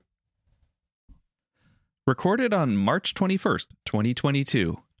Recorded on March 21st,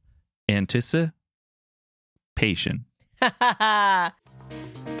 2022. Antici, pation.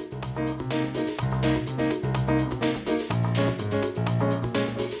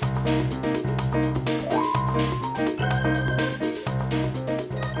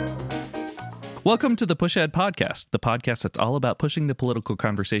 Welcome to the Push Ahead Podcast, the podcast that's all about pushing the political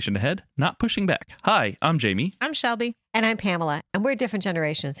conversation ahead, not pushing back. Hi, I'm Jamie. I'm Shelby. And I'm Pamela. And we're different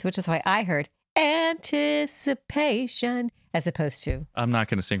generations, which is why I heard anticipation as opposed to... I'm not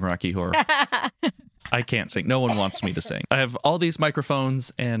going to sing Rocky Horror. I can't sing. No one wants me to sing. I have all these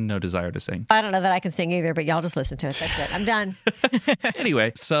microphones and no desire to sing. I don't know that I can sing either, but y'all just listen to it. That's it. I'm done.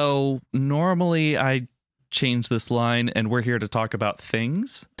 Anyway, so normally I change this line and we're here to talk about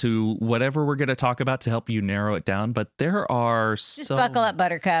things to whatever we're going to talk about to help you narrow it down. But there are Just buckle up,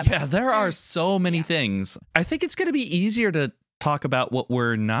 Buttercup. Yeah, there are so many things. I think it's going to be easier to talk about what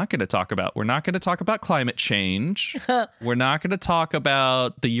we're not going to talk about. We're not going to talk about climate change. We're not going to talk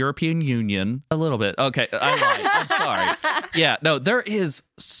about the European Union. A little bit. Okay, I lied. I'm sorry. Yeah, no, there is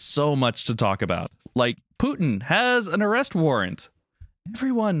so much to talk about. Like, Putin has an arrest warrant.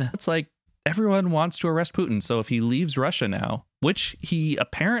 Everyone wants to arrest Putin. So if he leaves Russia now, which he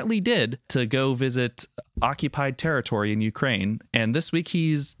apparently did, to go visit occupied territory in Ukraine, and this week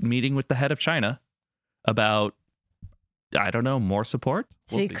he's meeting with the head of China about, I don't know, more support?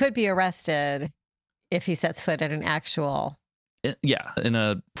 So he could be arrested if he sets foot in an actual... Yeah, in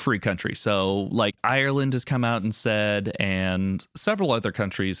a free country. So, like, Ireland has come out and said, and several other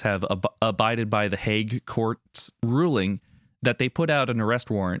countries have abided by the Hague Court's ruling that they put out an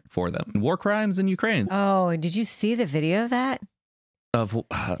arrest warrant for them. War crimes in Ukraine. Oh, and did you see the video of that? Of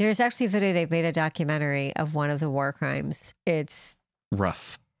There's actually a video. They've made a documentary of one of the war crimes. It's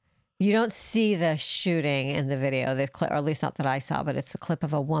rough. You don't see the shooting in the video, or at least not that I saw, but it's a clip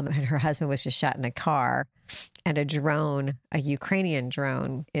of a woman and her husband was just shot in a car, and a drone, a Ukrainian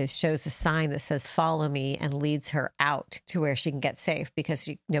drone, shows a sign that says "Follow me" and leads her out to where she can get safe because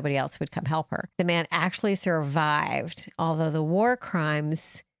nobody else would come help her. The man actually survived, although the war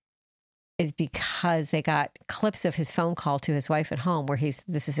crimes is because they got clips of his phone call to his wife at home where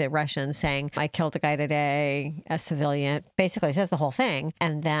this is a Russian saying, "I killed a guy today, a civilian." Basically says the whole thing.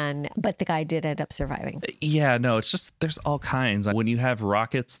 But the guy did end up surviving. Yeah, no, it's just, there's all kinds. When you have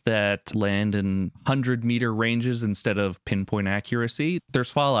rockets that land in 100-meter ranges instead of pinpoint accuracy, there's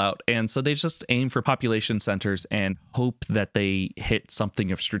fallout. And so they just aim for population centers and hope that they hit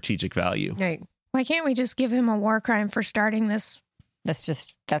something of strategic value. Right. Why can't we just give him a war crime for starting this?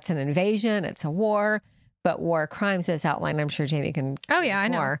 That's an invasion. It's a war. But war crimes as outlined, I'm sure Jamie can. Oh, yeah, I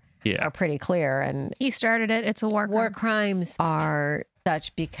know. Are pretty clear. And he started it. It's a war crime. War crimes are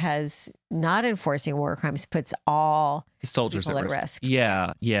such because not enforcing war crimes puts all soldiers people at risk.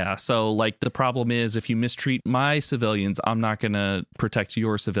 Yeah. So, like, the problem is if you mistreat my civilians, I'm not going to protect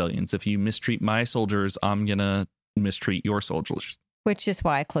your civilians. If you mistreat my soldiers, I'm going to mistreat your soldiers. Which is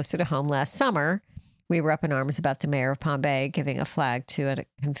why closer to home last summer, we were up in arms about the mayor of Palm Bay giving a flag to a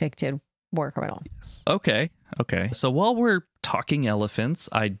convicted war criminal. Yes. Okay. So while we're talking elephants,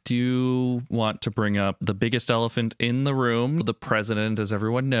 I do want to bring up the biggest elephant in the room. The president, as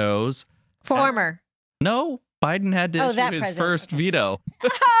everyone knows. Former. No, Biden had to issue his first veto.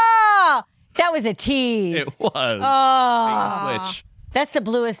 Oh, that was a tease. It was. Oh. Switch. That's the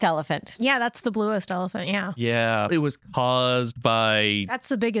bluest elephant. Yeah, that's the bluest elephant. Yeah. Yeah. It was caused by... That's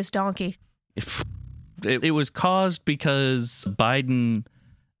the biggest donkey. It was caused because Biden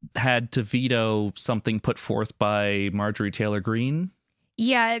had to veto something put forth by Marjorie Taylor Greene.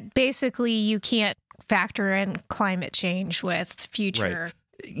 Yeah, basically you can't factor in climate change with future.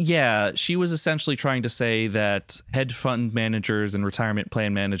 Right. Yeah, she was essentially trying to say that hedge fund managers and retirement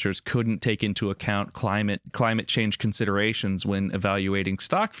plan managers couldn't take into account climate change considerations when evaluating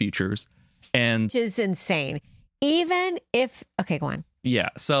stock futures. Which is insane. Even if... Okay, go on. Yeah.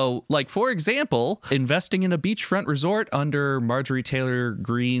 So, like, for example, investing in a beachfront resort under Marjorie Taylor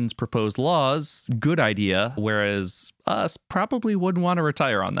Greene's proposed laws, good idea, whereas us probably wouldn't want to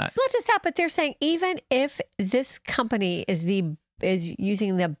retire on that. Not just that, but they're saying even if this company is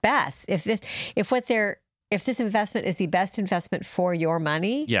using the best, if this investment is the best investment for your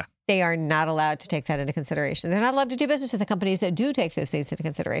money, yeah, they are not allowed to take that into consideration. They're not allowed to do business with the companies that do take those things into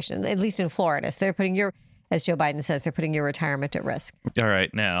consideration, at least in Florida. So they're putting as Joe Biden says, they're putting your retirement at risk. All right,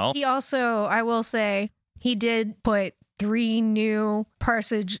 now. He also, I will say, he did put 3 new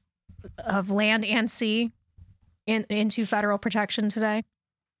parsage of land and sea into federal protection today.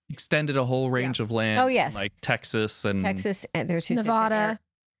 Extended a whole range of land. Oh, yes. Like Texas, and there are 2 Nevada.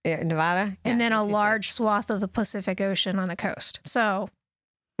 Nevada. And then a large swath of the Pacific Ocean on the coast. So,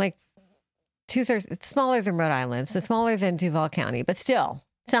 like 2/3. It's smaller than Rhode Island, so smaller than Duval County, but still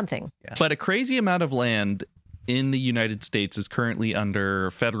something. Yeah. But a crazy amount of land in the United States is currently under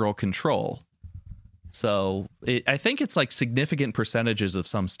federal control. So I think it's like significant percentages of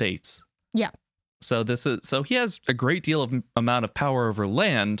some states. Yeah. So he has a great deal of amount of power over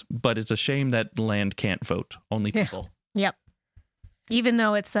land, but it's a shame that land can't vote. Only people. Yep. Even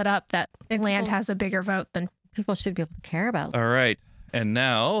though it's set up that And land people- has a bigger vote than. People should be able to care about. All right. And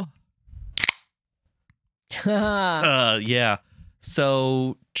now, yeah.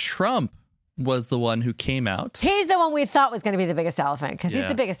 So Trump was the one who came out. He's the one we thought was going to be the biggest elephant because he's Yeah.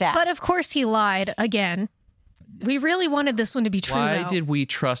 the biggest ass. But of course he lied again. We really wanted this one to be true. Why though. did we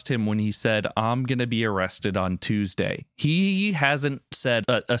trust him when he said, I'm going to be arrested on Tuesday? He hasn't said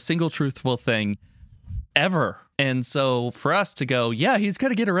a single truthful thing ever. And so for us to go, yeah, he's going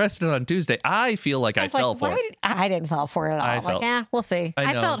to get arrested on Tuesday, I feel like I was like, fell for why it. did- I didn't fall for it at all. I I'm felt- like, yeah, we'll see.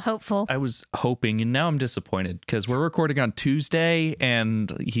 I know. felt hopeful. I was hoping, and now I'm disappointed because we're recording on Tuesday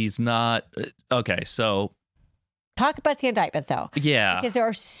and he's not. Okay, so Talk about the indictment, though. yeah. Because there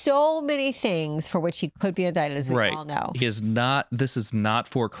are so many things for which he could be indicted, as we Right. all know. He is not. This is not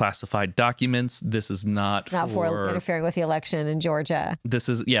for classified documents. This is not, It's not for interfering with the election in Georgia. This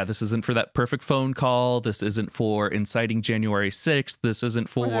isn't for that perfect phone call. This isn't for inciting January 6th. This isn't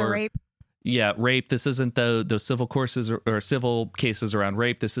for Or the rape. Yeah, rape. This isn't those civil courses or civil cases around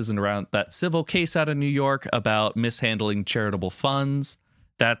rape. This isn't around that civil case out of New York about mishandling charitable funds.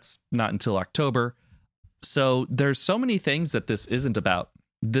 That's not until October. So there's so many things that this isn't about.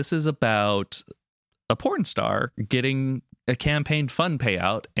 This is about a porn star getting a campaign fund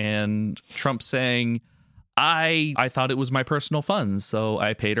payout and Trump saying, I thought it was my personal funds, so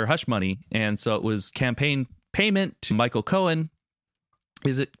I paid her hush money. And so it was campaign payment to Michael Cohen.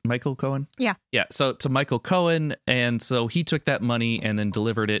 Is it Michael Cohen? Yeah. Yeah. So to Michael Cohen. And so he took that money and then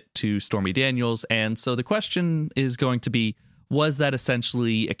delivered it to Stormy Daniels. And so the question is going to be, was that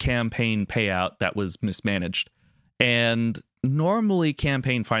essentially a campaign payout that was mismanaged? And normally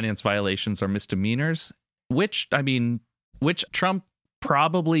campaign finance violations are misdemeanors, which Trump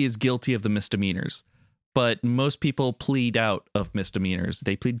probably is guilty of the misdemeanors. But most people plead out of misdemeanors.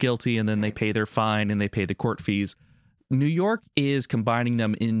 They plead guilty and then they pay their fine and they pay the court fees. New York is combining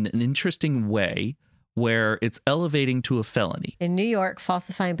them in an interesting way where it's elevating to a felony. In New York,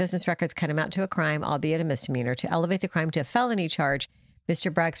 falsifying business records can amount to a crime, albeit a misdemeanor. To elevate the crime to a felony charge,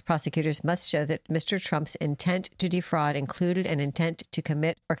 Mr. Bragg's prosecutors must show that Mr. Trump's intent to defraud included an intent to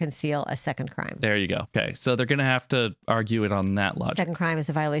commit or conceal a second crime. There you go. Okay, so they're going to have to argue it on that The logic. second crime is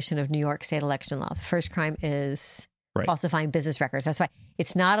a violation of New York state election law. The first crime is Right. falsifying business records. That's why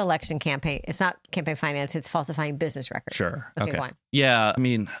it's not election campaign. It's not campaign finance. It's falsifying business records. Sure. Okay, Okay. go on. Yeah, I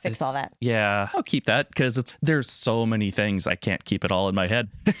mean, Fix it's- all that. Yeah, I'll keep that because there's so many things I can't keep it all in my head.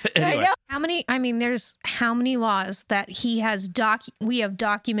 Anyway, I know. There's how many laws that he has we have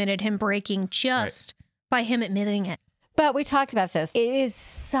documented him breaking just by him admitting it. But we talked about this. It is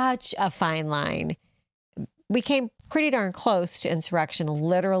such a fine line. We came pretty darn close to insurrection,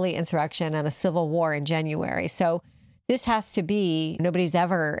 literally insurrection and a civil war in January. So this has to be, nobody's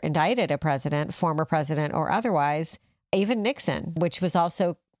ever indicted a president, former president or otherwise, even Nixon, which was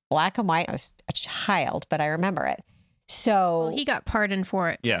also black and white. I was a child, but I remember it. So, Well, he got pardoned for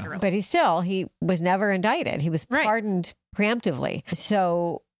it. Yeah. federally. but he was never indicted. He was Right. pardoned preemptively.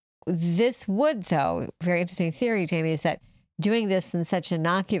 So this would, though, very interesting theory, Jamie, is that doing this in such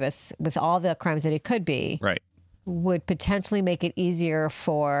innocuous with all the crimes that it could be right. would potentially make it easier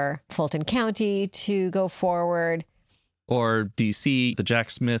for Fulton County to go forward. Or DC, the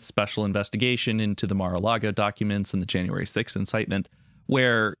Jack Smith special investigation into the Mar-a-Lago documents and the January 6th incitement,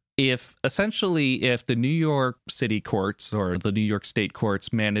 where if the New York City courts or the New York state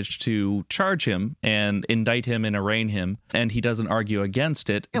courts manage to charge him and indict him and arraign him, and he doesn't argue against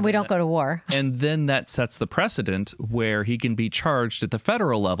it, And we don't go to war. and then that sets the precedent where he can be charged at the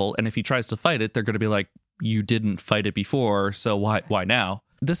federal level. And if he tries to fight it, they're going to be like, you didn't fight it before, so why now?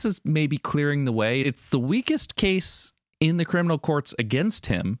 This is maybe clearing the way. It's the weakest case in the criminal courts against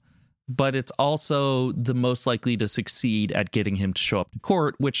him, but it's also the most likely to succeed at getting him to show up to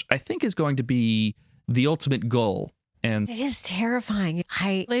court, which I think is going to be the ultimate goal. And It is terrifying.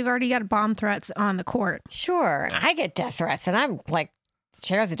 They've already got bomb threats on the court. Sure, I get death threats, and I'm like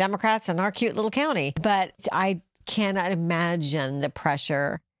chair of the Democrats in our cute little county. But I cannot imagine the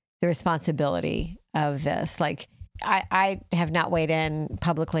pressure, the responsibility of this. Like, I have not weighed in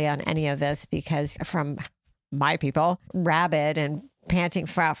publicly on any of this because from my people, rabid and panting,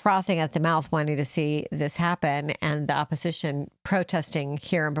 frothing at the mouth, wanting to see this happen, and the opposition protesting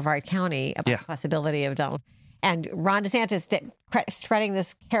here in Brevard County about the possibility of Donald. And Ron DeSantis threading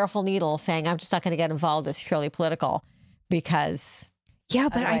this careful needle saying, I'm just not going to get involved. It's purely political because. Yeah,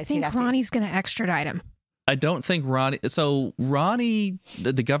 but I think Ronnie's going to extradite him. I don't think Ronnie. So Ronnie,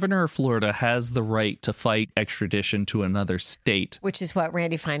 the governor of Florida, has the right to fight extradition to another state, which is what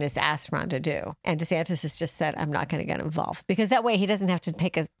Randy Fine has asked Ron to do. And DeSantis has just said, I'm not going to get involved because that way he doesn't have to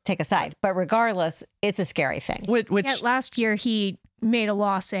take a side. But regardless, it's a scary thing. Which last year he made a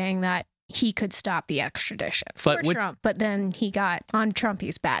law saying that he could stop the extradition for Trump, but then he got on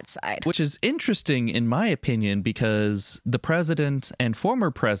Trumpy's bad side. Which is interesting, in my opinion, because the president and former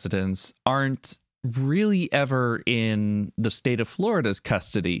presidents aren't really ever in the state of Florida's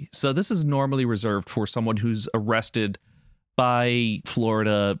custody. So this is normally reserved for someone who's arrested by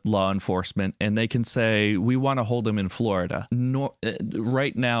Florida law enforcement, and they can say, we want to hold him in Florida.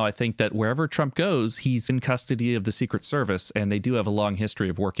 Right now, I think that wherever Trump goes, he's in custody of the Secret Service, and they do have a long history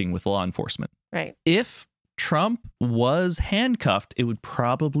of working with law enforcement. Right. If Trump was handcuffed, it would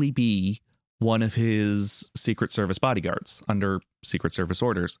probably be one of his Secret Service bodyguards under Secret Service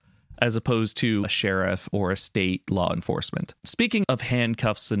orders, as opposed to a sheriff or a state law enforcement. Speaking of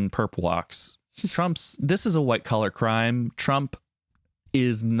handcuffs and perp walks, this is a white collar crime. Trump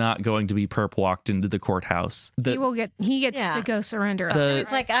is not going to be perp walked into the courthouse. He gets to go surrender.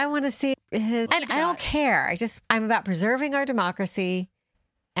 It's like, I want to see his, I don't care. I'm about preserving our democracy,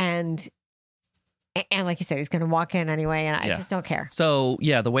 and like you said, he's going to walk in anyway, and I just don't care. So,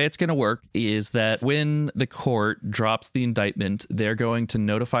 the way it's going to work is that when the court drops the indictment, they're going to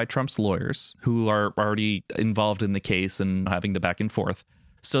notify Trump's lawyers, who are already involved in the case and having the back and forth.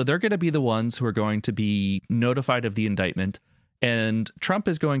 So they're going to be the ones who are going to be notified of the indictment, and Trump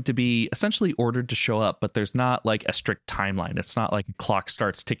is going to be essentially ordered to show up, but there's not like a strict timeline. It's not like a clock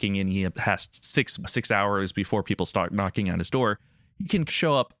starts ticking and he has six hours before people start knocking on his door. He can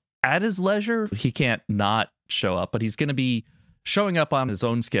show up at his leisure. He can't not show up, but he's going to be showing up on his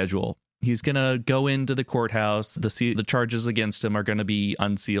own schedule. He's going to go into the courthouse. The charges against him are going to be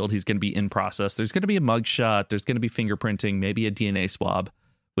unsealed. He's going to be in process. There's going to be a mugshot. There's going to be fingerprinting, maybe a DNA swab,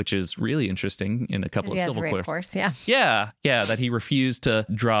 which is really interesting in a couple of civil courts. Yeah, that he refused to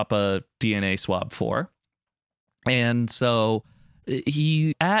drop a DNA swab for. And so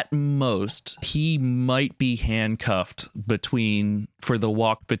at most, he might be handcuffed for the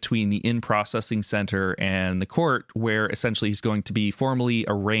walk between the in-processing center and the court, where essentially he's going to be formally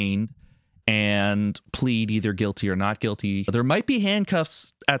arraigned and plead either guilty or not guilty. There might be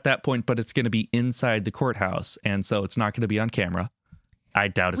handcuffs at that point, but it's going to be inside the courthouse, and so it's not going to be on camera. I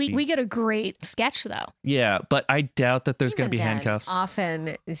doubt it's. We get a great sketch though. Yeah, but I doubt that there's going to be handcuffs.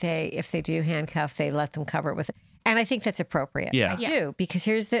 Often, if they do handcuff, they let them cover it with, and I think that's appropriate. Yeah, I do, because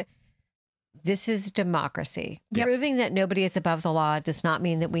this is democracy. Yep. Proving that nobody is above the law does not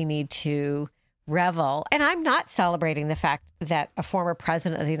mean that we need to revel. And I'm not celebrating the fact that a former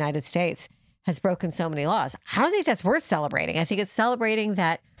president of the United States has broken so many laws. I don't think that's worth celebrating. I think it's celebrating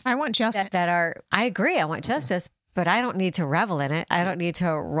that I want justice. I agree. I want justice. But I don't need to revel in it. I don't need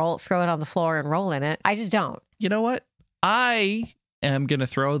to throw it on the floor and roll in it. I just don't. You know what? I am going to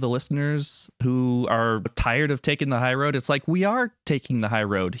throw the listeners who are tired of taking the high road. It's like, we are taking the high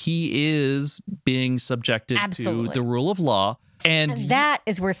road. He is being subjected to the rule of law. And that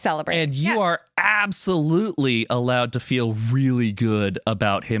is worth celebrating. And you are absolutely allowed to feel really good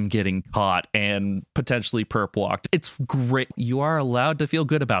about him getting caught and potentially perp walked. It's great. You are allowed to feel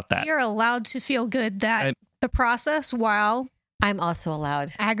good about that. You're allowed to feel good that the process, while I'm also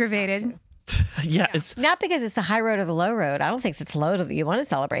allowed aggravated. It's not because it's the high road or the low road. I don't think it's low that you want to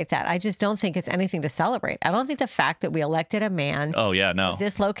celebrate that. I just don't think it's anything to celebrate. I don't think the fact that we elected a man with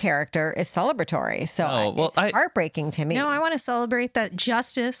this low character is celebratory. So it's heartbreaking to me. No, I want to celebrate that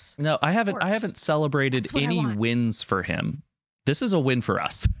justice. No, I haven't celebrated any wins for him. This is a win for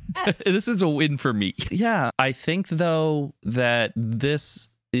us. Yes. This is a win for me. Yeah, I think though that this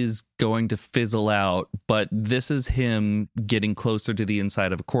is going to fizzle out, but this is him getting closer to the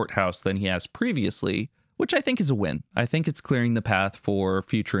inside of a courthouse than he has previously, which I think is a win. I think it's clearing the path for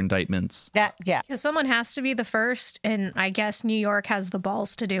future indictments. Because someone has to be the first, and I guess New York has the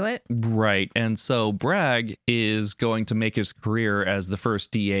balls to do it. Right. And so Bragg is going to make his career as the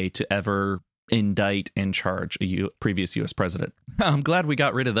first DA to ever indict and charge a previous U.S. president. I'm glad we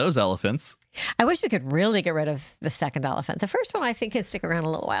got rid of those elephants. I wish we could really get rid of the second elephant. The first one I think can stick around a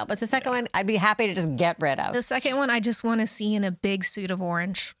little while, but the second one I'd be happy to just get rid of. The second one I just want to see in a big suit of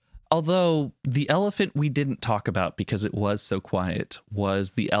orange. Although the elephant we didn't talk about because it was so quiet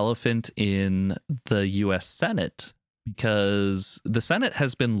was the elephant in the U.S. Senate because the Senate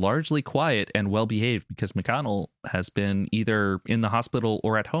has been largely quiet and well behaved because McConnell has been either in the hospital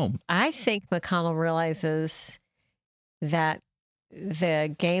or at home. I think McConnell realizes that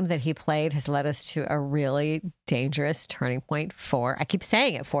the game that he played has led us to a really dangerous turning point I keep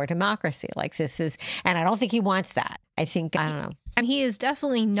saying it, for democracy. Like this is, and I don't think he wants that. I don't know. And he is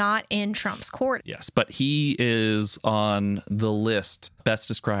definitely not in Trump's court. Yes, but he is on the list best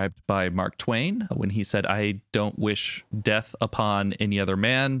described by Mark Twain when he said, "I don't wish death upon any other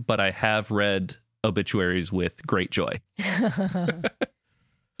man, but I have read obituaries with great joy."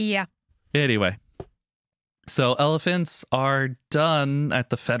 Yeah. Anyway, so elephants are done at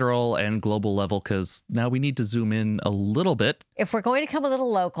the federal and global level because now we need to zoom in a little bit. If we're going to come a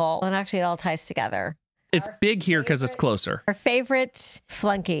little local, and actually it all ties together. It's big here because it's closer. Our favorite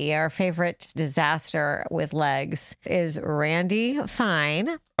flunky, our favorite disaster with legs is Randy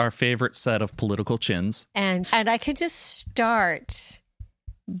Fine. Our favorite set of political chins. And I could just start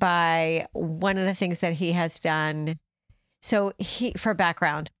by one of the things that he has done. So for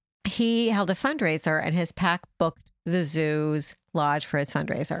background, he held a fundraiser and his PAC booked the zoo's lodge for his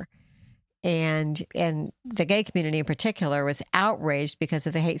fundraiser. And the gay community in particular was outraged because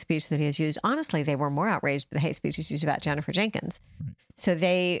of the hate speech that he has used. Honestly, they were more outraged by the hate speech he's used about Jennifer Jenkins. Right. So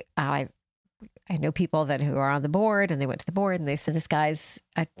I know people who are on the board, and they went to the board and they said, this guy's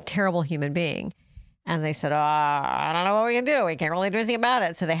a terrible human being. And they said, I don't know what we can do. We can't really do anything about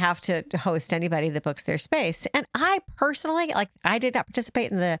it. So they have to host anybody that books their space. And I personally, I did not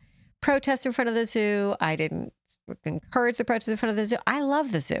participate in the protest in front of the zoo. I didn't encourage the protest in front of the zoo. I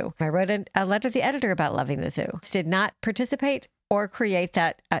love the zoo. I wrote a letter to the editor about loving the zoo. Did not participate or create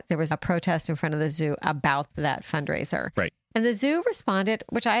that. There was a protest in front of the zoo about that fundraiser. Right. And the zoo responded,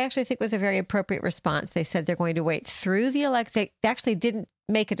 which I actually think was a very appropriate response. They said they're going to wait through the election. They actually didn't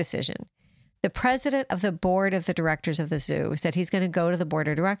make a decision. The president of the board of the directors of the zoo said he's going to go to the board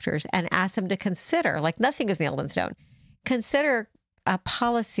of directors and ask them to consider, like nothing is nailed in stone, consider a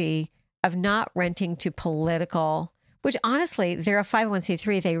policy of not renting to political, which honestly, they're a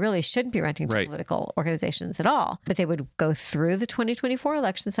 501c3. They really shouldn't be renting to political organizations at all. But they would go through the 2024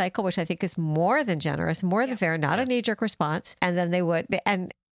 election cycle, which I think is more than generous, more than fair, not a knee-jerk response. And then they would,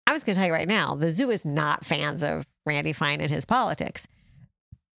 and I was going to tell you right now, the zoo is not fans of Randy Fine and his politics.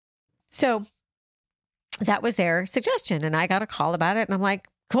 So that was their suggestion. And I got a call about it. And I'm like,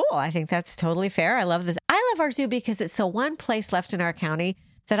 cool, I think that's totally fair. I love this. I love our zoo because it's the one place left in our county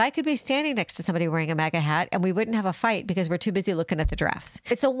that I could be standing next to somebody wearing a MAGA hat and we wouldn't have a fight because we're too busy looking at the giraffes.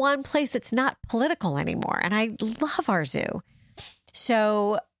 It's the one place that's not political anymore. And I love our zoo.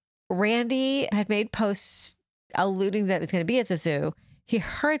 So Randy had made posts alluding that it was going to be at the zoo. He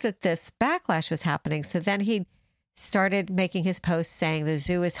heard that this backlash was happening. So then he started making his posts saying the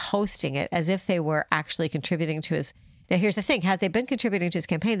zoo is hosting it as if they were actually contributing to his. Now, here's the thing. Had they been contributing to his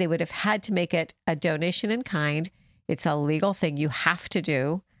campaign, they would have had to make it a donation in kind. It's a legal thing you have to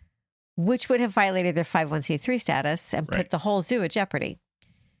do, which would have violated their 501c3 status and put the whole zoo at jeopardy.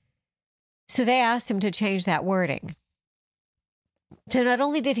 So they asked him to change that wording. So not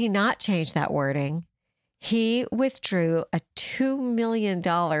only did he not change that wording, he withdrew a $2 million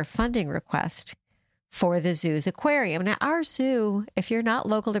funding request for the zoo's aquarium. Now, our zoo, if you're not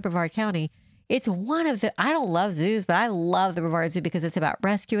local to Brevard County, it's one of the, I don't love zoos, but I love the Brevard Zoo because it's about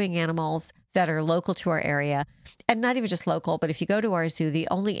rescuing animals that are local to our area. And not even just local, but if you go to our zoo, the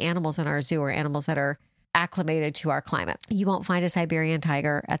only animals in our zoo are animals that are acclimated to our climate. You won't find a Siberian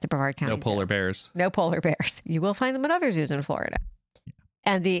tiger at the Brevard County No polar Zoo. bears. No polar bears. You will find them in other zoos in Florida. Yeah.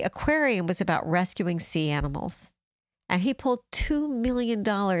 And the aquarium was about rescuing sea animals. And he pulled $2 million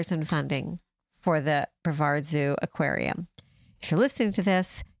in funding for the Brevard Zoo aquarium. If you're listening to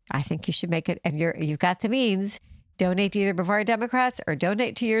this, I think you should make it, and you've got the means, donate to either Brevard Democrats or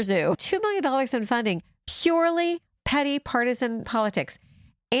donate to your zoo. $2 million in funding, purely petty partisan politics.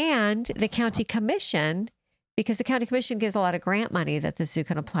 And the county commission, because the county commission gives a lot of grant money that the zoo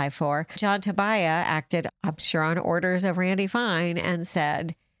can apply for. John Tobiah acted, I'm sure, on orders of Randy Fine and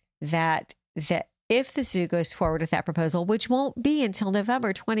said that if the zoo goes forward with that proposal, which won't be until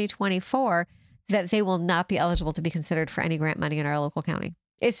November 2024, that they will not be eligible to be considered for any grant money in our local county.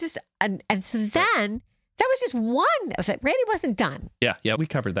 It's just, and so then that was just one of it. Randy wasn't done. Yeah, we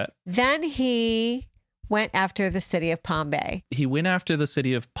covered that. Then he went after the city of Palm Bay. He went after the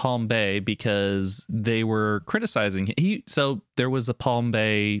city of Palm Bay because they were criticizing him. So there was a Palm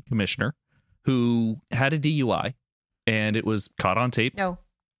Bay commissioner who had a DUI and it was caught on tape. No.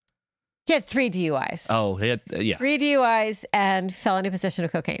 He had 3 DUIs. Oh, he had, yeah. 3 DUIs and felony possession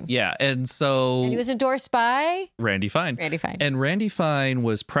of cocaine. Yeah, and so... And he was endorsed by... Randy Fine. Randy Fine. And Randy Fine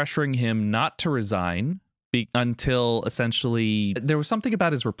was pressuring him not to resign until essentially there was something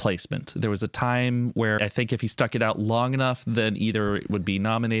about his replacement. There was a time where I think if he stuck it out long enough, then either it would be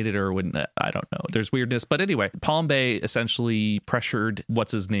nominated or wouldn't. I don't know. There's weirdness. But anyway, Palm Bay essentially pressured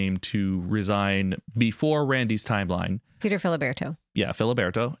what's his name to resign before Randy's timeline. Peter Filiberto. Yeah,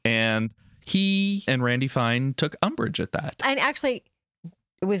 Filiberto. And he and Randy Fine took umbrage at that. And actually,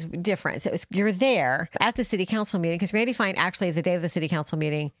 it was different. So it was, you're there at the city council meeting because Randy Fine actually, the day of the city council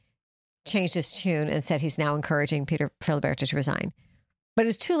meeting, changed his tune and said he's now encouraging Peter Filiberto to resign. But it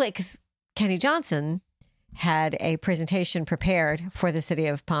was too late because Kenny Johnson had a presentation prepared for the city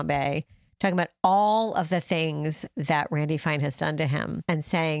of Palm Bay talking about all of the things that Randy Fine has done to him and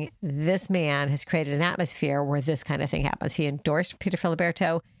saying this man has created an atmosphere where this kind of thing happens. He endorsed Peter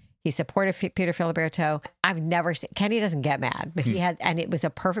Filiberto. He supported Peter Filiberto. I've never seen, Kenny doesn't get mad, but he had, and it was a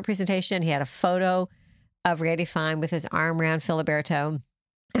perfect presentation. He had a photo of Randy Fine with his arm around Filiberto.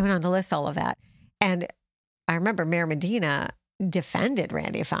 I went on to list all of that. And I remember Mayor Medina defended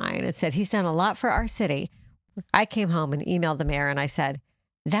Randy Fine and said, he's done a lot for our city. I came home and emailed the mayor and I said,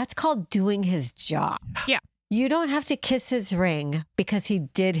 that's called doing his job. Yeah. You don't have to kiss his ring because he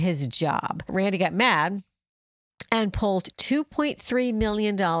did his job. Randy got mad and pulled $2.3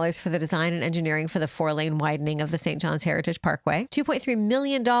 million for the design and engineering for the 4-lane widening of the St. John's Heritage Parkway. $2.3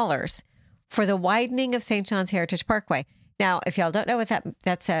 million for the widening of St. John's Heritage Parkway. Now, if y'all don't know what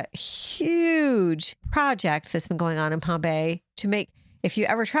that's a huge project that's been going on in Palm Bay to make, if you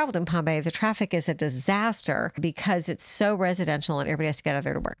ever traveled in Palm Bay, the traffic is a disaster because it's so residential and everybody has to get out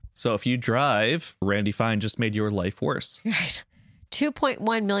there to work. So if you drive, Randy Fine just made your life worse. Right.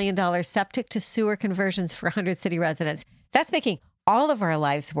 $2.1 million septic to sewer conversions for 100 city residents. That's making all of our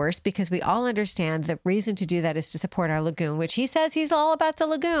lives worse because we all understand the reason to do that is to support our lagoon, which he says he's all about the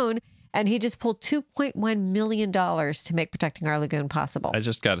lagoon. And he just pulled $2.1 million to make protecting our lagoon possible. I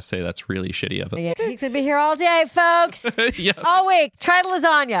just got to say, that's really shitty of him. Yeah, he's going to be here all day, folks. Yep. All week. Try the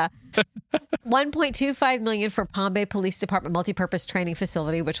lasagna. $1.25 million for Palm Bay Police Department multipurpose training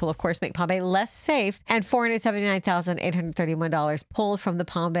facility, which will, of course, make Palm Bay less safe. And $479,831 pulled from the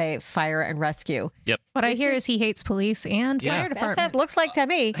Palm Bay Fire and Rescue. Yep. What I hear is he hates police and fire department. That looks like to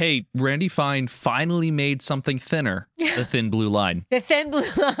me. Hey, Randy Fine finally made something thinner. The thin blue line. The thin blue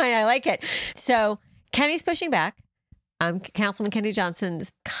line. I like it. So Kenny's pushing back. Councilman Kenny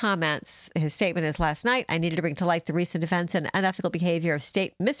Johnson's comments, his statement is last night, I needed to bring to light the recent events and unethical behavior of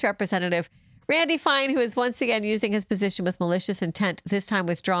state misrepresentative Randy Fine, who is once again using his position with malicious intent, this time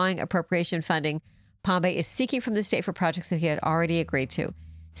withdrawing appropriation funding Palm Bay is seeking from the state for projects that he had already agreed to.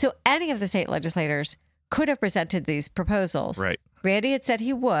 So any of the state legislators could have presented these proposals. Right. Randy had said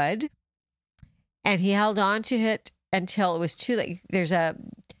he would, and he held on to it until it was too late. There's a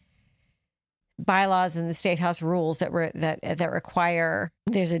bylaws in the state house rules that require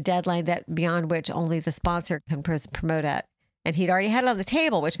there's a deadline that beyond which only the sponsor can promote it. And he'd already had it on the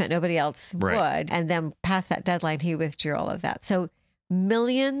table, which meant nobody else would. And then past that deadline, he withdrew all of that. So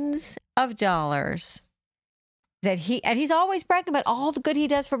millions of dollars that he's always bragging about all the good he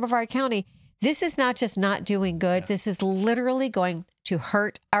does for Brevard County. This is not just not doing good. This is literally going to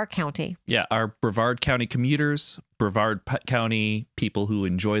hurt our county. Yeah, our Brevard County commuters, Brevard County people who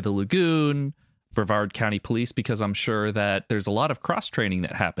enjoy the lagoon, Brevard County Police, because I'm sure that there's a lot of cross-training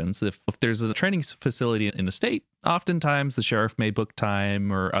that happens. If there's a training facility in a state, oftentimes the sheriff may book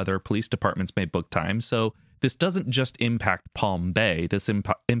time or other police departments may book time. So this doesn't just impact Palm Bay. This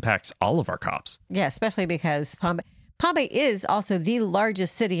impacts all of our cops. Yeah, especially because Palm Bay is also the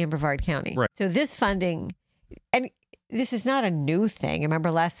largest city in Brevard County. Right. So this funding, and this is not a new thing. Remember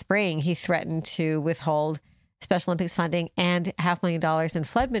last spring, he threatened to withhold Special Olympics funding and $500,000 in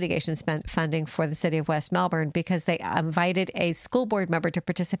flood mitigation funding for the city of West Melbourne because they invited a school board member to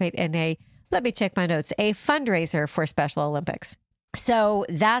participate in let me check my notes, a fundraiser for Special Olympics. So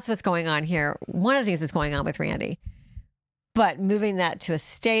that's what's going on here. One of the things that's going on with Randy. But moving that to a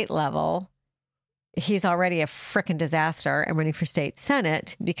state level, he's already a frickin' disaster and running for state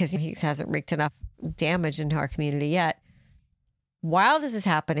senate because he hasn't wreaked enough damage into our community yet. While this is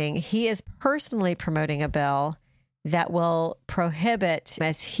happening, he is personally promoting a bill that will prohibit,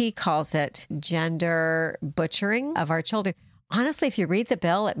 as he calls it, gender butchering of our children. Honestly, if you read the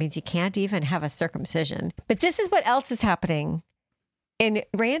bill, it means you can't even have a circumcision. But this is what else is happening. And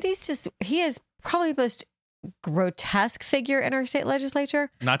Randy's he is probably the most grotesque figure in our state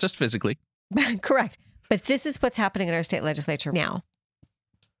legislature. Not just physically. Correct. But this is what's happening in our state legislature now.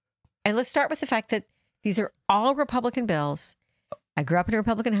 And let's start with the fact that these are all Republican bills. I grew up in a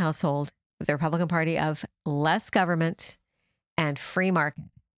Republican household with the Republican Party of less government and free market.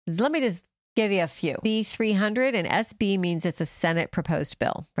 Let me just give you a few. B300 and SB means it's a Senate proposed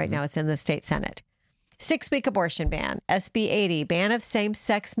bill. Right now it's in the state Senate. 6-week abortion ban, SB 80, ban of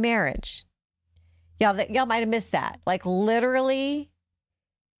same-sex marriage. Y'all might have missed that. Like literally,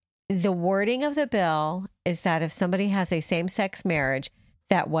 the wording of the bill is that if somebody has a same-sex marriage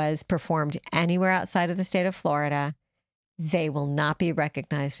that was performed anywhere outside of the state of Florida, they will not be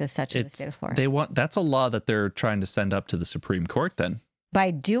recognized as such in the state of Florida. That's a law that they're trying to send up to the Supreme Court then. By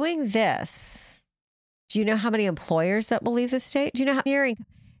doing this, do you know how many employers that will leave the state? Do you know how many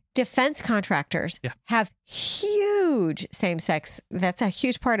defense contractors have huge same-sex? That's a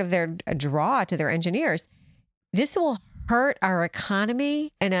huge part of their draw to their engineers. This will hurt our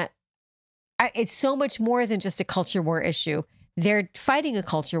economy, and it's so much more than just a culture war issue. They're fighting a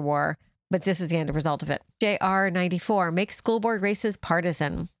culture war, but this is the end result of it. JR 94, make school board races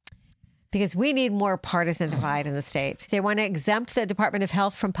partisan. Because we need more partisan divide in the state. They want to exempt the Department of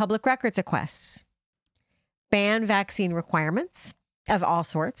Health from public records requests. Ban vaccine requirements of all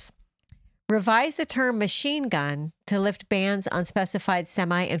sorts. Revise the term machine gun to lift bans on specified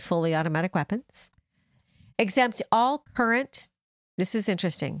semi and fully automatic weapons. Exempt all current, this is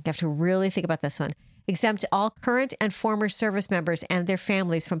interesting. You have to really think about this one. Exempt all current and former service members and their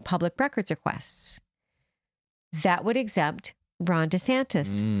families from public records requests. That would exempt Ron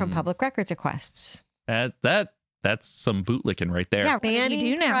DeSantis from public records requests. That's some bootlicking right there. Yeah,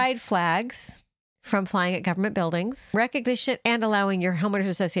 banning pride flags from flying at government buildings. Recognition and allowing your homeowners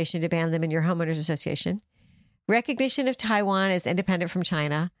association to ban them in your homeowners association. Recognition of Taiwan as independent from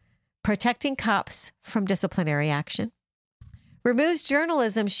China. Protecting cops from disciplinary action. Removes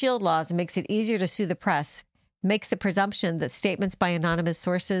journalism shield laws and makes it easier to sue the press. Makes the presumption that statements by anonymous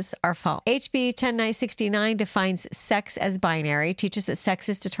sources are false. HB 10969 defines sex as binary, teaches that sex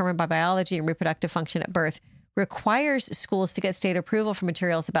is determined by biology and reproductive function at birth, requires schools to get state approval for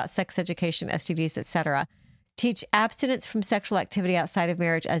materials about sex education, STDs, etc. Teach abstinence from sexual activity outside of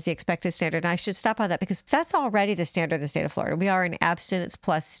marriage as the expected standard. And I should stop on that because that's already the standard in the state of Florida. We are an abstinence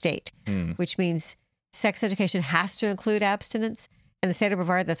plus state, which means sex education has to include abstinence. In the state of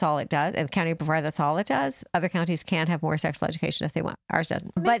Brevard, that's all it does. In the county of Brevard, that's all it does. Other counties can have more sexual education if they want. Ours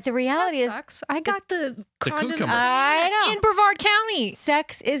doesn't. But the reality is, I got the condom cucumber. I know. in Brevard County.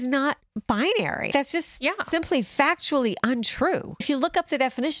 Sex is not binary. That's just simply factually untrue. If you look up the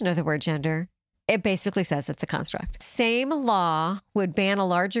definition of the word gender, it basically says it's a construct. Same law would ban a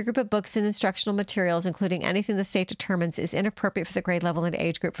larger group of books and instructional materials, including anything the state determines is inappropriate for the grade level and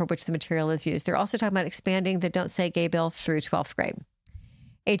age group for which the material is used. They're also talking about expanding the Don't Say Gay bill through 12th grade.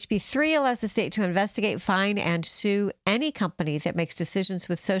 HB 3 allows the state to investigate, fine, and sue any company that makes decisions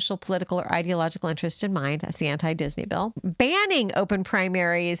with social, political, or ideological interest in mind. That's the anti-Disney bill. Banning open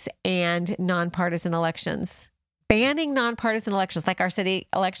primaries and nonpartisan elections. Banning nonpartisan elections, like our city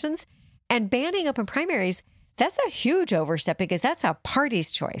elections, and banning open primaries, that's a huge overstep because that's a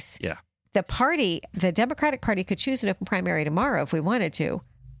party's choice. Yeah. The Democratic Party could choose an open primary tomorrow if we wanted to.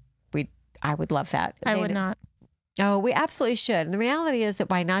 I would love that. I would not. Oh, we absolutely should. And the reality is that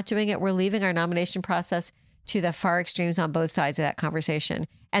by not doing it, we're leaving our nomination process to the far extremes on both sides of that conversation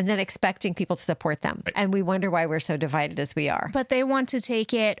and then expecting people to support them. Right. And we wonder why we're so divided as we are. But they want to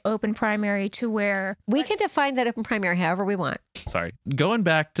take it open primary to where we can define that open primary however we want. Sorry. Going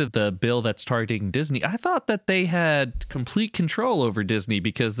back to the bill that's targeting Disney, I thought that they had complete control over Disney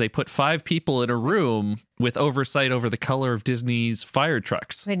because they put 5 people in a room with oversight over the color of Disney's fire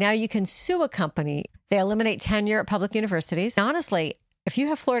trucks. But now you can sue a company. They eliminate tenure at public universities. Honestly, if you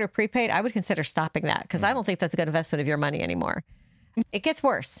have Florida prepaid, I would consider stopping that because I don't think that's a good investment of your money anymore. It gets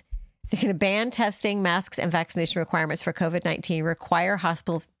worse. They're going to ban testing, masks, and vaccination requirements for COVID-19, require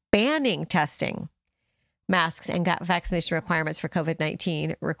hospitals banning testing, masks, and vaccination requirements for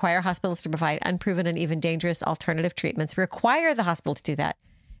COVID-19, require hospitals to provide unproven and even dangerous alternative treatments, require the hospital to do that,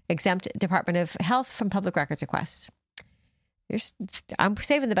 exempt Department of Health from public records requests. I'm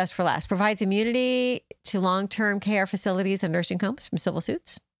saving the best for last. Provides immunity to long-term care facilities and nursing homes from civil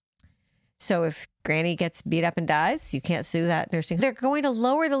suits. So if Granny gets beat up and dies, you can't sue that nursing home. They're going to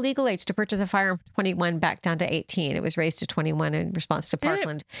lower the legal age to purchase a firearm from 21 back down to 18. It was raised to 21 in response to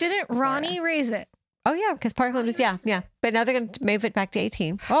Parkland. Didn't Ronnie raise it? Oh, yeah, because Parkland was, yeah. But now they're going to move it back to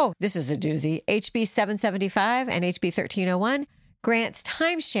 18. Oh, this is a doozy. HB 775 and HB 1301 grants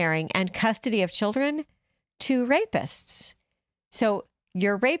time sharing and custody of children to rapists. So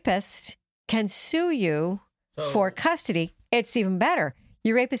your rapist can sue you for custody. It's even better.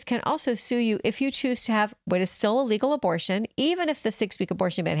 Your rapist can also sue you if you choose to have what is still a legal abortion. Even if the 6-week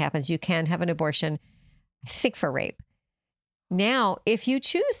abortion ban happens, you can have an abortion, I think, for rape. Now, if you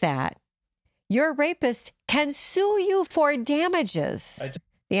choose that, your rapist can sue you for damages.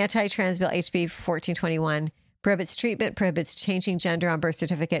 The anti-trans bill, HB 1421, prohibits treatment, prohibits changing gender on birth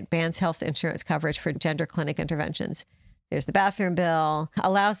certificate, bans health insurance coverage for gender clinic interventions. There's the bathroom bill,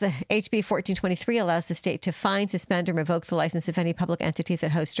 allows the HB 1423 allows the state to fine, suspend, or revoke the license of any public entity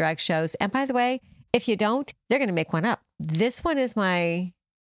that hosts drag shows. And by the way, if you don't, they're going to make one up. This one is my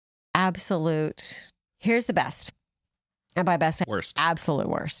absolute, here's the best. And by best, Worst. absolute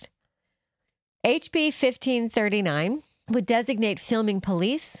worst. HB 1539 would designate filming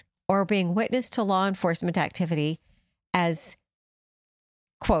police or being witness to law enforcement activity as,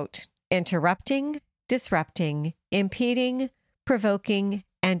 quote, interrupting, disrupting, impeding, provoking,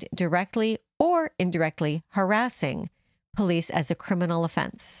 and directly or indirectly harassing police as a criminal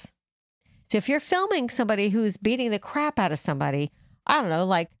offense. So if you're filming somebody who's beating the crap out of somebody, I don't know,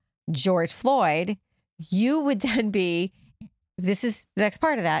 like George Floyd, you would then be, this is the next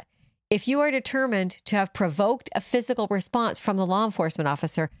part of that, if you are determined to have provoked a physical response from the law enforcement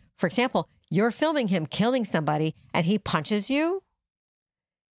officer, for example, you're filming him killing somebody and he punches you,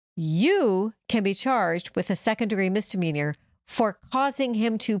 you can be charged with a second-degree misdemeanor for causing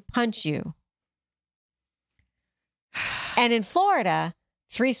him to punch you. And in Florida,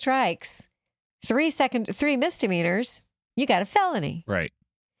 3 strikes, 3 misdemeanors, you got a felony. Right.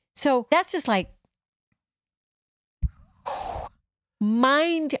 So that's just like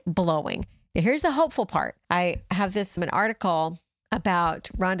mind-blowing. Now, here's the hopeful part. I have an article about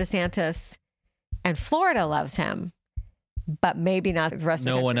Ron DeSantis, and Florida loves him, but maybe not the rest of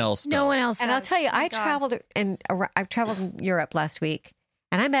the country. No one else does. No one else. And does. I'll tell you, My I God. traveled in Europe last week,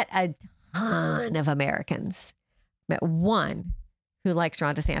 and I met a ton of Americans. Met one who likes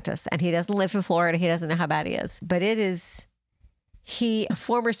Ron DeSantis, and he doesn't live in Florida. He doesn't know how bad he is, but it is. A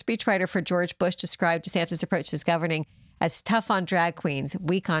former speechwriter for George Bush, described DeSantis' approach to governing as tough on drag queens,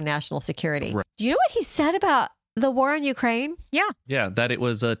 weak on national security. Right. Do you know what he said about the war on Ukraine? Yeah, that it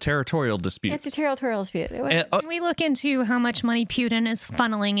was a territorial dispute. It's a territorial dispute. It was, And, Can we look into how much money Putin is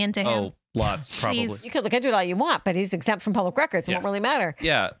funneling into him? oh, lots, probably. Please. you could look into it all you want, but he's exempt from public records. It won't really matter.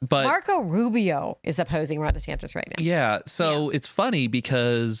 Yeah, but Marco Rubio is opposing Ron DeSantis right now. yeah, so it's funny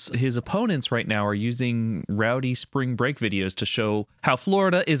because his opponents right now are using rowdy spring break videos to show how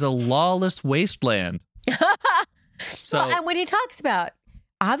Florida is a lawless wasteland. So Well, and when he talks about,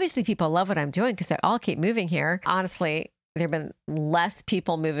 obviously people love what I'm doing because they all keep moving here. Honestly, there have been less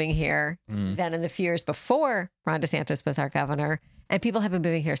people moving here than in the few years before Ron DeSantis was our governor. And people have been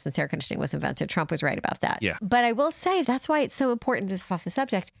moving here since air conditioning was invented. Trump was right about that. Yeah. But I will say that's why it's so important to stay off the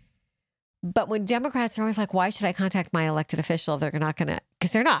subject. But when Democrats are always like, why should I contact my elected official? They're not going to,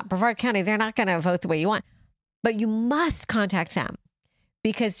 because they're not. Brevard County, they're not going to vote the way you want. But you must contact them.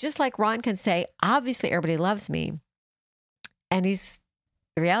 Because just like Ron can say, obviously everybody loves me. And the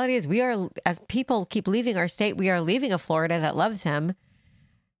reality is we are, as people keep leaving our state, we are leaving a Florida that loves him.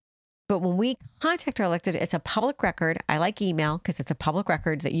 But when we contact our elected, it's a public record. I like email because it's a public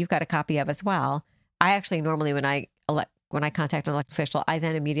record that you've got a copy of as well. I actually normally, when I contact an elected official, I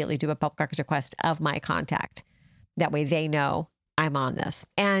then immediately do a public records request of my contact. That way they know I'm on this.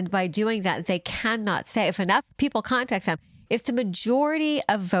 And by doing that, they cannot say, if enough people contact them, if the majority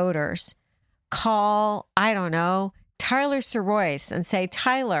of voters call, I don't know, Tyler Sorois and say,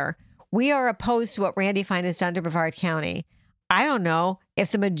 Tyler, we are opposed to what Randy Fine has done to Brevard County. I don't know.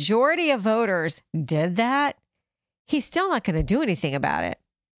 If the majority of voters did that, he's still not going to do anything about it.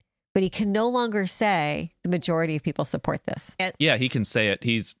 But he can no longer say the majority of people support this. yeah, he can say it.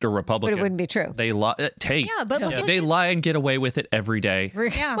 He's a But Republican. it wouldn't be true. They lie. Hey, Yeah, but look, they lie and get away with it every day.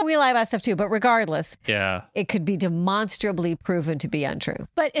 Yeah. We lie about stuff too, but regardless, Yeah. it could be demonstrably proven to be untrue.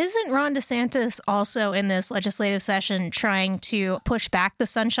 But isn't Ron DeSantis also in this legislative session trying to push back the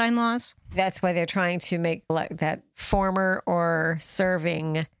sunshine laws? That's why they're trying to make that former or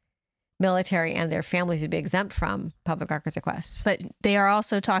serving military and their families to be exempt from public records requests. But they are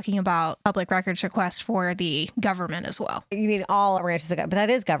also talking about public records requests for the government as well. You mean all branches of the government? But that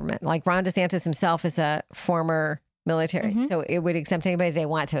is government. Like Ron DeSantis himself is a former military. So it would exempt anybody they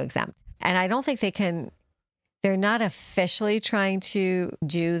want to exempt. And I don't think they're not officially trying to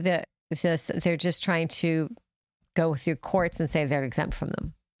do this. They're just trying to go through courts and say they're exempt from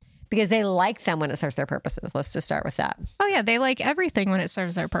them. Because they like them when it serves their purposes. Let's just start with that. Oh, yeah. They like everything when it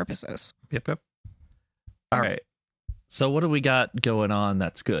serves their purposes. Yep. All right. So what do we got going on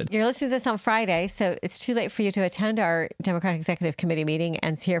that's good? You're listening to this on Friday, so it's too late for you to attend our Democratic Executive Committee meeting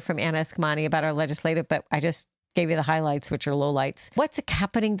and hear from Anna Eskamani about our legislative, but I just gave you the highlights, which are lowlights. What's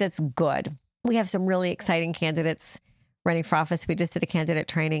happening that's good? We have some really exciting candidates running for office. We just did a candidate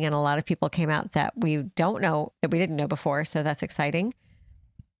training, and a lot of people came out that we didn't know before, so that's exciting.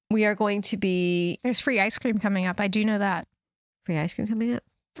 We are going to be... There's free ice cream coming up. I do know that. Free ice cream coming up?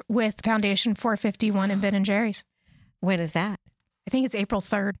 with Foundation 451 and Ben & Jerry's. When is that? I think it's April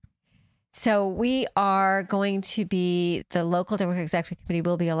 3rd. So we are going to be, the local Democratic Executive Committee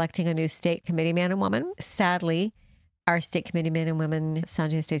will be electing a new state committee man and woman. Sadly, our state committee men and women,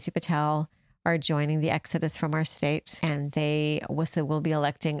 Sanjay and Stacey Patel, are joining the exodus from our state, and they will be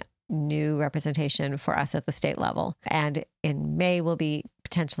electing new representation for us at the state level. And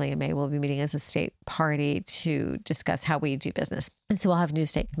potentially in May, we'll be meeting as a state party to discuss how we do business. And so we'll have new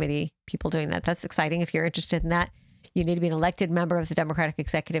state committee people doing that. That's exciting. If you're interested in that, you need to be an elected member of the Democratic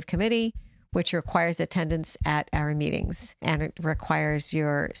Executive Committee, which requires attendance at our meetings, and it requires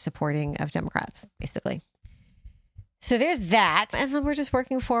your supporting of Democrats, basically. So there's that. And then we're just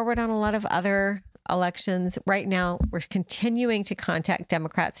working forward on a lot of other elections. Right now, we're continuing to contact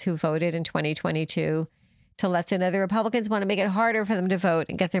Democrats who voted in 2022 to let them know the Republicans want to make it harder for them to vote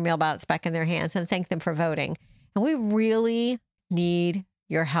and get their mail ballots back in their hands, and thank them for voting. And we really need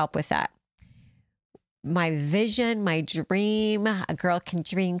your help with that. My vision, my dream, a girl can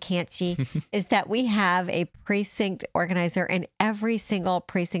dream, can't she? Is that we have a precinct organizer in every single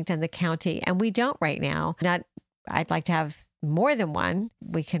precinct in the county. And we don't right now. I'd like to have more than one.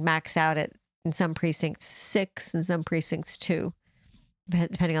 We can max out at, in some precincts, 6, in some precincts 2,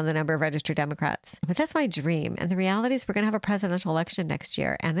 depending on the number of registered Democrats. But that's my dream. And the reality is we're going to have a presidential election next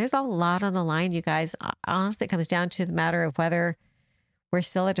year. And there's a lot on the line, you guys. Honestly, it comes down to the matter of whether we're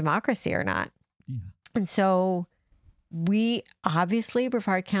still a democracy or not. Yeah. And so we obviously,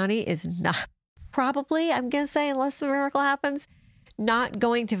 Brevard County is not probably, I'm going to say, unless a miracle happens, not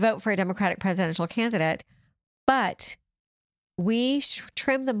going to vote for a Democratic presidential candidate. But we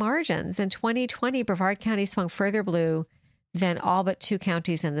trimmed the margins. In 2020, Brevard County swung further blue than all but 2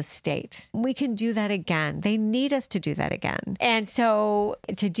 counties in the state. We can do that again. They need us to do that again. And so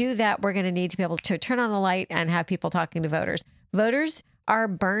to do that, we're going to need to be able to turn on the light and have people talking to voters. Voters are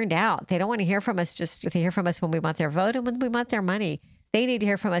burned out. They don't want to hear from us. They hear from us when we want their vote and when we want their money. They need to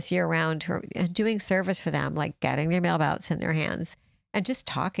hear from us year round, doing service for them, like getting their mail ballots in their hands and just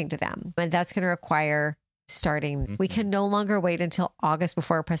talking to them. And that's going to require starting. We can no longer wait until August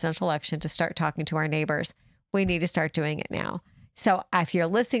before a presidential election to start talking to our neighbors. We need to start doing it now. So if you're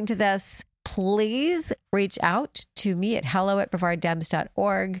listening to this, please reach out to me at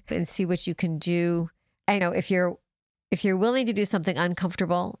hello@brevarddems.org and see what you can do. I know if you're willing to do something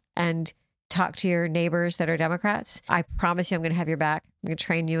uncomfortable and talk to your neighbors that are Democrats, I promise you I'm going to have your back. I'm going to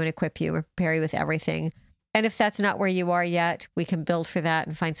train you and equip you and prepare you with everything. And if that's not where you are yet, we can build for that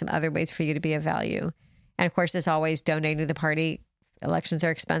and find some other ways for you to be of value. And of course, as always, donating to the party. Elections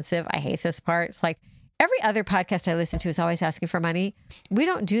are expensive. I hate this part. It's like every other podcast I listen to is always asking for money. We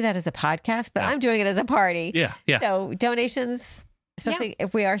don't do that as a podcast, but I'm doing it as a party. Yeah. So donations, especially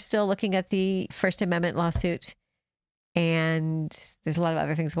if we are still looking at the First Amendment lawsuit, and there's a lot of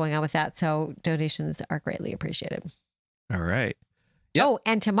other things going on with that. So donations are greatly appreciated. All right. Yep. Oh,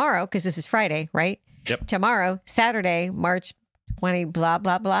 and tomorrow, because this is Friday, right? Yep. Tomorrow, Saturday, March 20, blah,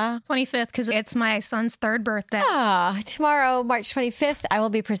 blah, blah. 25th, because it's my son's 3rd birthday. Tomorrow, March 25th, I will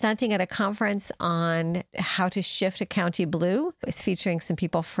be presenting at a conference on how to shift a county blue. It's featuring some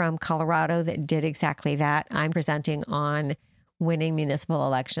people from Colorado that did exactly that. I'm presenting on winning municipal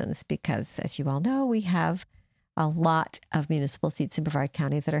elections because, as you all know, we have a lot of municipal seats in Brevard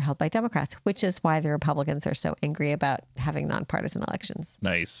County that are held by Democrats, which is why the Republicans are so angry about having nonpartisan elections.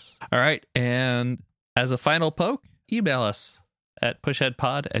 Nice. All right. And as a final poke, email us at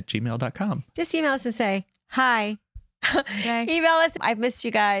pushheadpod@gmail.com. Just email us and say, hi. Okay. Email us. I've missed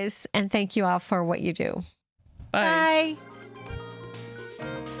you guys. And thank you all for what you do. Bye. Bye.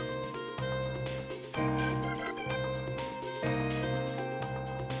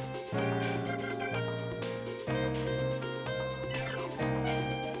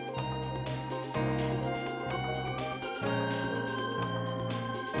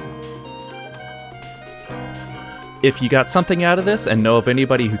 If you got something out of this and know of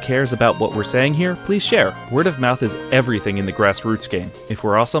anybody who cares about what we're saying here, please share. Word of mouth is everything in the grassroots game. If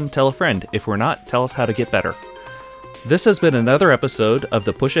we're awesome, tell a friend. If we're not, tell us how to get better. This has been another episode of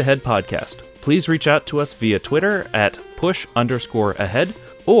the Push Ahead podcast. Please reach out to us via Twitter at push_ahead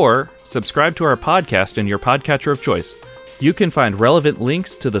or subscribe to our podcast in your podcatcher of choice. You can find relevant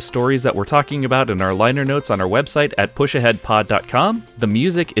links to the stories that we're talking about in our liner notes on our website at pushaheadpod.com. The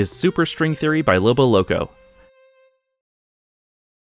music is Super String Theory by Lobo Loco.